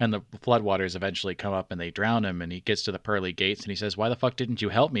 And the floodwaters eventually come up, and they drown him, and he gets to the pearly gates, and he says, "Why the fuck didn't you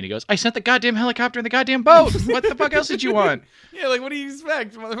help me?" And he goes, "I sent the goddamn helicopter in the goddamn boat. What the fuck else did you want?" Yeah, like what do you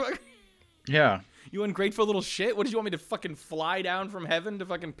expect, motherfucker? Yeah. You ungrateful little shit. What did you want me to fucking fly down from heaven to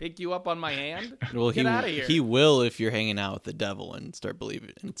fucking pick you up on my hand? Well, Get outta here. he will if you're hanging out with the devil and start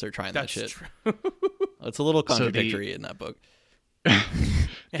believing and start trying That's that shit. true. It's a little So the- contradictory in that book.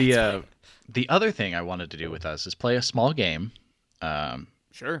 The other thing I wanted to do with us is play a small game.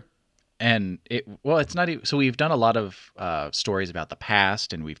 Sure. And it's not even, so we've done a lot of stories about the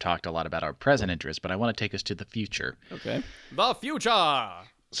past, and we've talked a lot about our present interests, but I want to take us to the future. Okay. The future.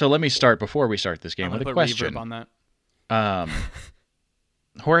 So let me start, before we start this game, I'm with a gonna put question. reverb on that.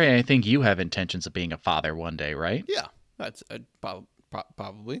 Jorge, I think you have intentions of being a father one day, right? Yeah, that's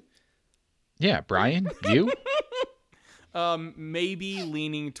probably. Yeah, Brian, you? Maybe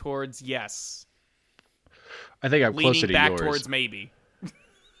leaning towards yes. I think I'm Leaning closer to back yours. towards maybe.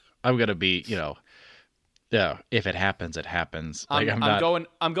 I'm gonna be, yeah. If it happens, it happens. Like, I'm not.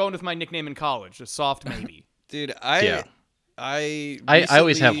 I'm going with my nickname in college, a soft maybe. Dude, Yeah. I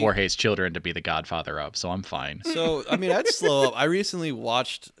always have recently- Jorge's children to be the godfather of, so I'm fine. So, I mean, I'd slow up. I recently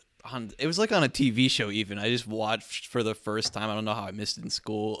watched it was like on a TV show even. I just watched for the first time, I don't know how I missed it in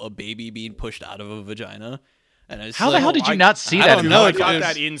school, a baby being pushed out of a vagina. And How the hell did you not see I that? don't in know, I college? got dude.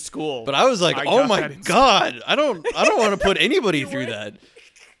 that in school. But I was like, I "Oh got my that in god, I don't want to put anybody through that."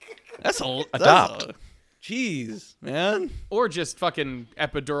 That's Adopt. Jeez, man. Or just fucking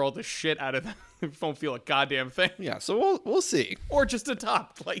epidural the shit out of them. Won't feel a goddamn thing. Yeah, so we'll see. Or just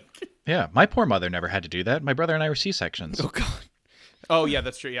adopt, like. Yeah, my poor mother never had to do that. My brother and I were C-sections, Oh god. Oh yeah,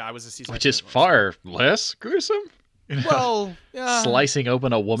 that's true. Yeah, I was a C-section. which is as well. far less gruesome. Well, Slicing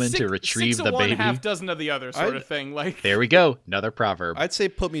open a woman to retrieve six the of one, baby. half dozen of the other, sort I'd- of thing. Like, There we go. Another proverb. I'd say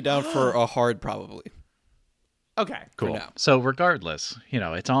put me down for a hard probably. okay, Cool. now. So regardless,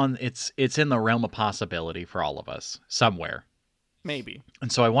 it's in the realm of possibility for all of us somewhere. maybe.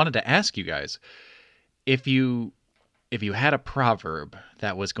 And so I wanted to ask you guys, if you had a proverb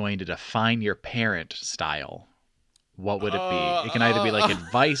that was going to define your parent style, what would it be? It can either be like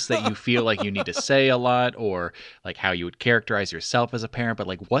advice that you feel like you need to say a lot, or like how you would characterize yourself as a parent, but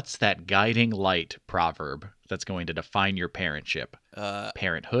like what's that guiding light proverb that's going to define your parentship?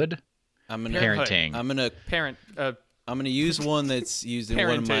 Parenthood? I'm gonna Parenting. I'm gonna Parent. I'm gonna use one that's used in one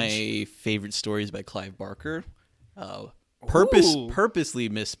of my Parentage. favorite stories by Clive Barker. Ooh. Purposely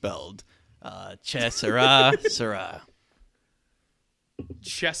misspelled. Chesara Sarah.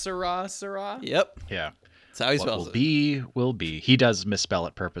 Chesara. Yep. Yeah. That's how he What spells will it. be, will be. He does misspell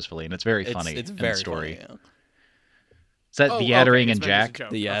it purposefully, and it's very funny It's in very the story. funny. Is that Oh, the okay, Yattering it's and meant as a Jack? joke.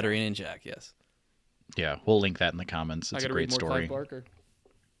 The Okay. Yattering and Jack, yes. Yeah, we'll link that in the comments. I It's a gotta great read more story. Clive Barker.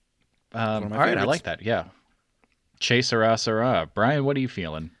 All of my right, I favorites. like that. Yeah. Chase Sarah. Brian, what are you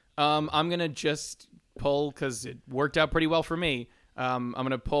feeling? I'm gonna just pull because it worked out pretty well for me. I'm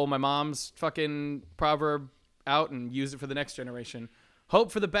gonna pull my mom's fucking proverb out and use it for the next generation.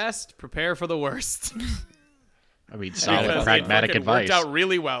 Hope for the best, prepare for the worst. I mean, solid, Because pragmatic it fucking advice. worked out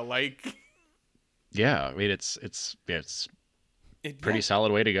really well. Like, Yeah, I mean, it's pretty yeah,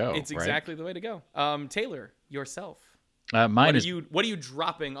 solid way to go. it's right? exactly the way to go. Taylor, yourself. Mine is. What are you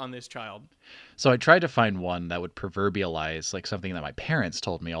dropping on this child? So I tried to find one that would proverbialize like something that my parents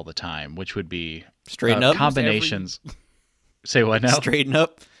told me all the time, which would be Straighten up. combinations. Say what now? Straighten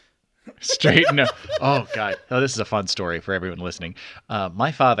up. Straighten up. Oh God. Oh, this is a fun story for everyone listening.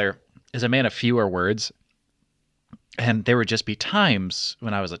 My father is a man of fewer words, and there would just be times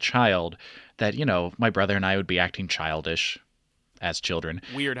when I was a child that my brother and I would be acting childish as children.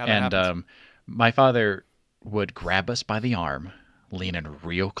 Weird how that And happens. my father would grab us by the arm, lean in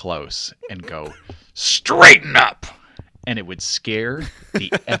real close, and go, "Straighten up!" And it would scare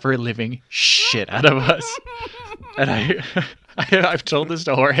the ever-living shit out of us. And I've told this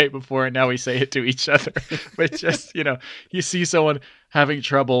to Jorge before, and now we say it to each other. But just, you see someone having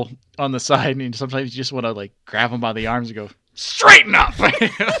trouble on the side, and sometimes you just want to like grab them by the arms and go, "Straighten up!"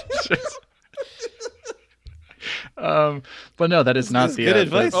 But no, that is not That's the good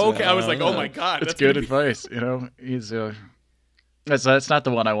advice. Okay, I was like, oh my god, It's that's good gonna be- advice. He's that's not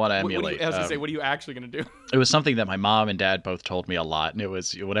the one I want to What do you- emulate. I was gonna say, what are you actually gonna do? It was something that my mom and dad both told me a lot, and it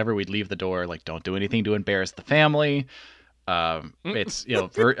was whenever we'd leave the door, like, don't do anything to embarrass the family. It's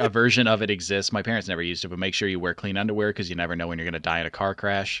a version of it exists. My parents never used it, but make sure you wear clean underwear because you never know when you're gonna die in a car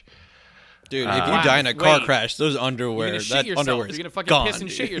crash. Dude, if Wow. you die in a car Wait. crash, those You're underwear, gonna that shit yourself. underwear You're is gonna fucking gone, piss and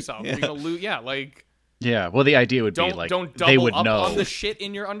dude. shit yourself. Yeah. You're gonna lose. Yeah, like Yeah, well, the idea would be don't like don't they double would up know. on the shit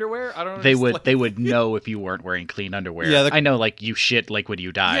in your underwear. I don't. They understand, would like- they would know if you weren't wearing clean underwear. Yeah, I know, like you shit like when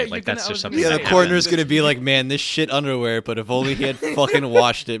you die, Yeah, like you're that's gonna- I just was something. gonna Yeah, that the say, happens. coroner's gonna be like, man, this shit underwear, but if only he had fucking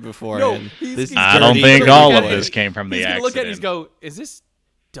washed it beforehand. he's- This he's I don't dirty. think He's gonna all look of at it. this came from the He's gonna accident. look at it and go, "Is this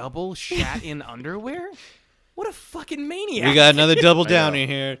double shat in underwear? What a fucking maniac!" We got another double down in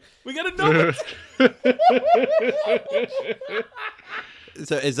here. We got a double.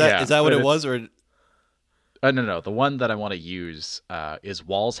 So is Yeah, that what but it it's- was, or No. The one that I want to use is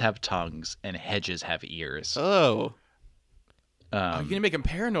walls have tongues and hedges have ears. oh, You're gonna make him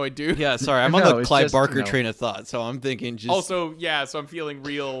paranoid, dude. Yeah, sorry, I'm on No, the it's Clive just, Barker no. train of thought, so I'm thinking just Also, yeah, so I'm feeling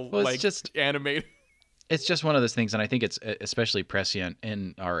real, Well, it's like, just- animated. It's just one of those things, and I think it's especially prescient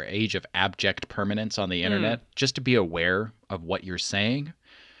in our age of abject permanence on the internet, just to be aware of what you're saying.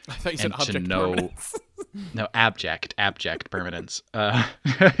 I thought you said And to object know- permanence. No, abject permanence.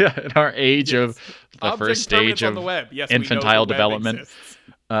 In our age of the Object first permanence stage on of the web. Yes, we know infantile the web development. exists.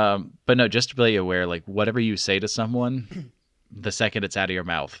 But no, just to be aware, like whatever you say to someone, the second it's out of your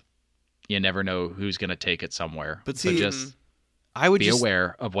mouth, you never know who's gonna take it somewhere. But so see, just I would be just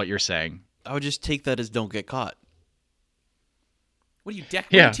aware of what you're saying. I would just take that as don't get caught. What are you, what are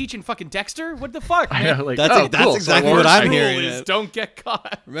Yeah. you teaching fucking Dexter? What the fuck, I man? know, like, That's oh, that's cool. So exactly it what works. I'm Rule hearing. is don't get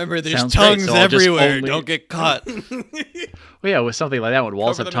caught. Remember, there's Sounds great, tongues so I'll just everywhere. only- Don't get caught. Well, yeah, with something like that, when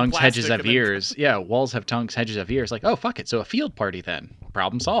walls Cover have them in tongues, hedges plastic have and then- ears. Yeah, walls have tongues, hedges have ears. Like, oh, fuck it. So a field party then.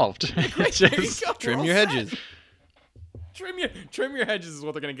 Problem solved. It's There you just- go. Trim We're your all set. hedges. Trim your hedges is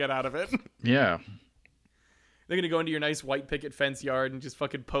what they're gonna get out of it. yeah. They're gonna go into your nice white picket fence yard and just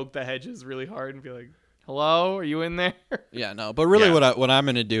fucking poke the hedges really hard and be like, "Hello, are you in there?" Yeah, no, but really, Yeah. what I'm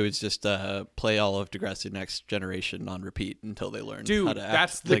gonna do is just play all of Degrassi Next Generation on repeat until they learn how Dude, to act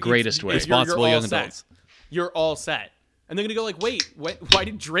that's the like, greatest way. responsible you're all young set. adults. You're all set, and they're gonna go like, "Wait, why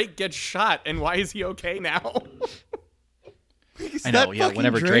did Drake get shot, and why is he okay now?" I know, that yeah. fucking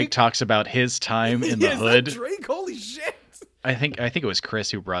Whenever Drake Drake? talks about his time in Yeah, the is that hood, Drake, holy shit! I think it was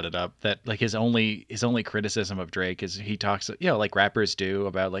Chris who brought it up that like his only criticism of Drake is he talks, like rappers do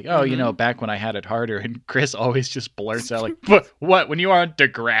about like, oh, back when I had it harder, and Chris always just blurts out like, what when you are on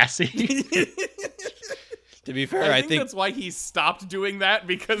Degrassi? To be fair, I think that's why he stopped doing that,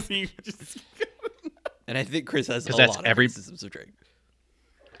 because he just and I think Chris has a 'Cause that's lot of every- criticisms of Drake.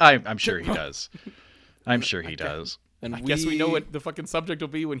 I'm sure he does. I'm sure he does. And I guess we know what the fucking subject will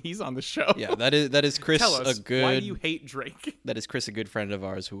be when he's on the show. Yeah, that is Chris Tell us, a good. why do you hate Drake? That is Chris, a good friend of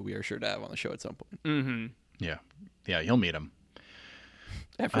ours who we are sure to have on the show at some point. Mm-hmm. Yeah, you'll meet him.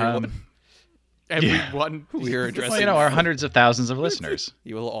 Everyone, Everyone, we are addressing. Well, our hundreds of thousands of listeners.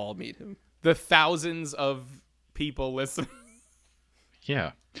 You will all meet him. the thousands of people listening.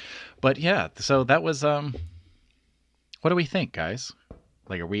 Yeah, but yeah. So that was What do we think, guys?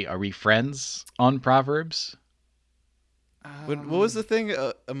 Like, are we friends on Proverbs? What was the thing?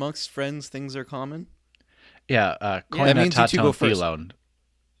 Amongst friends, things are common. Yeah, That koina means you two go taton first. philon.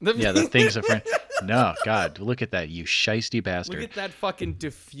 Yeah, the things of friend. No, God, look at that, you shiesty bastard. Look at that fucking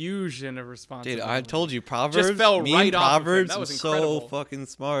diffusion of Dude, responsibility. I told you, Proverbs. fell me right and off of him. Proverbs That was was so incredible. fucking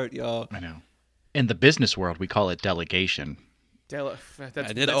smart, y'all. I know. In the business world, we call it delegation.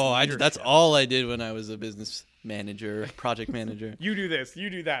 That's all I did when I was a business manager, project manager. You do this, you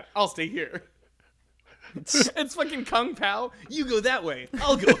do that. I'll stay here. It's fucking Kung Pao. You go that way.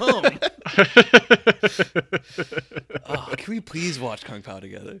 I'll go home. Oh, can we please watch Kung Pao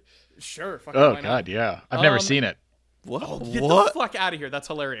together? Sure. Fucking Oh why not? God, yeah. I've never seen it. What? Oh, get what? the fuck out of here. That's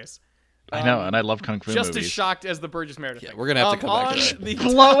hilarious. I know, and I love kung fu Just movies. as shocked as the Burgess Meredith. Yeah, thing. we're gonna have to come back to on that. the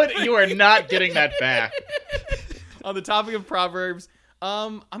Blow it! You are not getting that back. on the topic of Proverbs,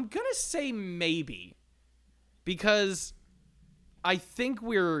 I'm gonna say maybe, because I think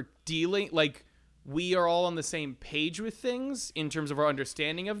we're dealing, like, we are all on the same page with things in terms of our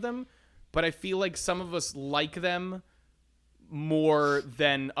understanding of them, but I feel like some of us like them more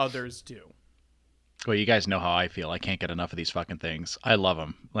than others do. Well, you guys know how I feel. I can't get enough of these fucking things. I love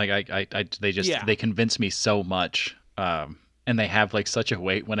them. Like they just Yeah. they convince me so much. And they have like such a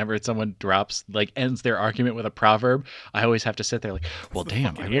weight. Whenever someone drops like ends their argument with a proverb, I always have to sit there like, well, damn, I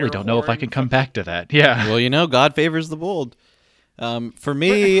fucking really air don't know if I horn. can come back to that. Yeah. Well, God favors the bold. For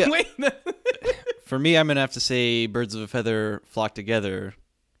me, Wait, I'm gonna have to say birds of a feather flock together.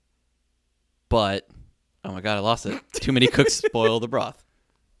 But oh my God, I lost it. Too many cooks spoil the broth.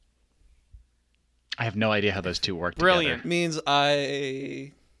 I have no idea how those two work Brilliant. Means I.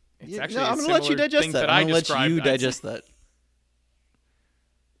 It's Yeah, actually no, a I'm gonna let you similar digest thing that. I I'm gonna let described, you I'd say. digest that.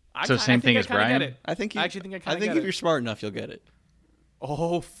 So same thing as kinda Brian? get it. I think you. I actually think I I kinda think get if it. you're smart enough, you'll get it.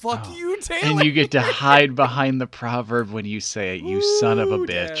 Oh, fuck Oh. you, Taylor. together. And you get to hide behind the proverb when you say it, you son of a Ooh,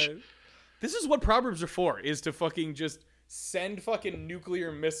 bitch. Dad. This is what Proverbs are for, is to fucking just send fucking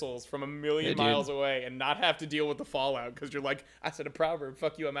nuclear missiles from a million Yeah, dude. miles away and not have to deal with the fallout, because you're like, I said a proverb,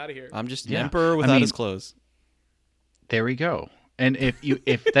 fuck you, I'm out of here. I'm just an Yeah. emperor I without mean- his clothes. There we go. And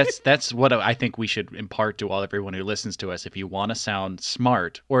if that's what I think we should impart to everyone who listens to us. If you want to sound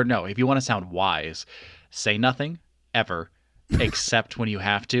smart, or no, if you want to sound wise, say nothing ever, except when you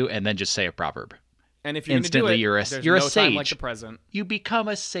have to, and then just say a proverb. And if you're going to do Instantly, it, you're a there's you're no a time like sage. the present. You become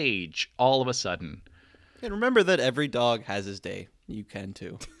a sage all of a sudden. And remember that every dog has his day. You can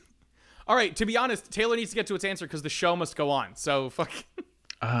too. All right, to be honest, Taylor needs to get to its answer because the show must go on. So fuck.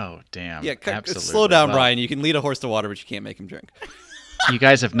 Oh, damn. Yeah, absolutely. Slow down, Well, Brian. You can lead a horse to water, but you can't make him drink. You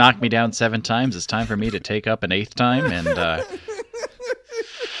guys have knocked me down 7 times. It's time for me to take up an 8th time and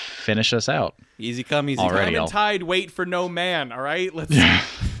finish us out. Easy come, easy Already, Time and tide wait for no man. All right, let's.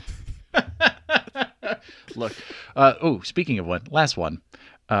 Look. Speaking of one, last one.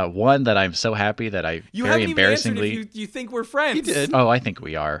 One that I'm so happy that I You very haven't even answered embarrassingly. if you think we're friends. He did. Oh, I think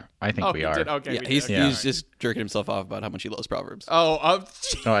we are. I think Oh, we he are. did. Okay. Yeah, we he's, did. Okay, he's all right. just jerking himself off about how much he loves Proverbs. Oh,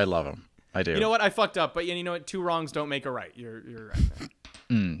 Oh, I love him. I do. you know what? I fucked up, but you know what? 2 wrongs don't make a right. You're right.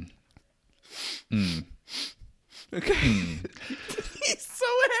 Man. Okay. He's so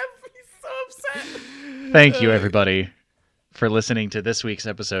happy. He's so upset. Thank you, everybody, for listening to this week's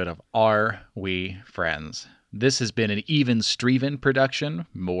episode of Are We Friends? This has been an Even Streven production.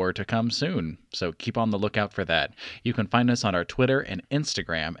 More to come soon, so keep on the lookout for that. You can find us on our Twitter and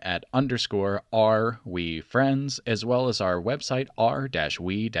Instagram at _AreWeFriends, as well as our website,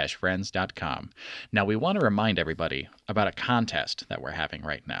 r-we-friends.com. Now, we want to remind everybody about a contest that we're having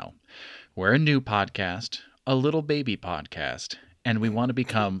right now. We're a new podcast, a little baby podcast, and we want to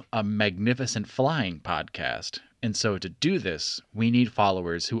become a magnificent flying podcast. And so to do this, we need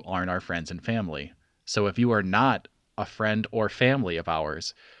followers who aren't our friends and family. So if you are not a friend or family of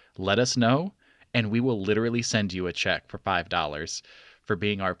ours, let us know, and we will literally send you a check for $5 for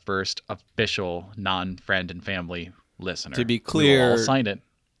being our first official non-friend and family listener. To be We will clear, all sign it.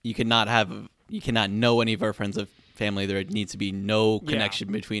 You cannot know any of our friends of family. There needs to be no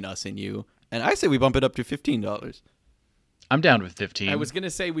connection between us and you. And I say we bump it up to $15. I'm down with 15. I was gonna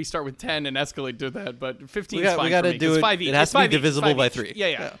say we start with 10 and escalate to that, but 15 We is fine. we got for to me, do 'cause it. 5 each. It has It's to be 5 each. It's divisible 5 by each. 3.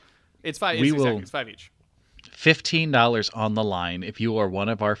 Yeah. It's 5. We Exactly. will- It's 5 each. $15 on the line if you are one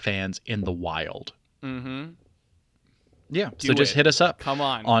of our fans in the wild. Mm-hmm. Yeah, so Do just it. hit us up. Come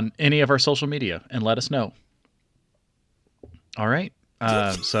on. Any of our social media and let us know. All right.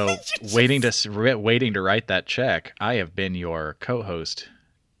 So waiting to write that check, I have been your co-host,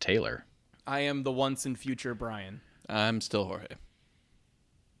 Taylor, I am the once and future Brian. I'm still Jorge.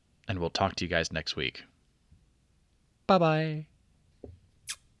 and we'll talk to you guys next week. Bye-bye.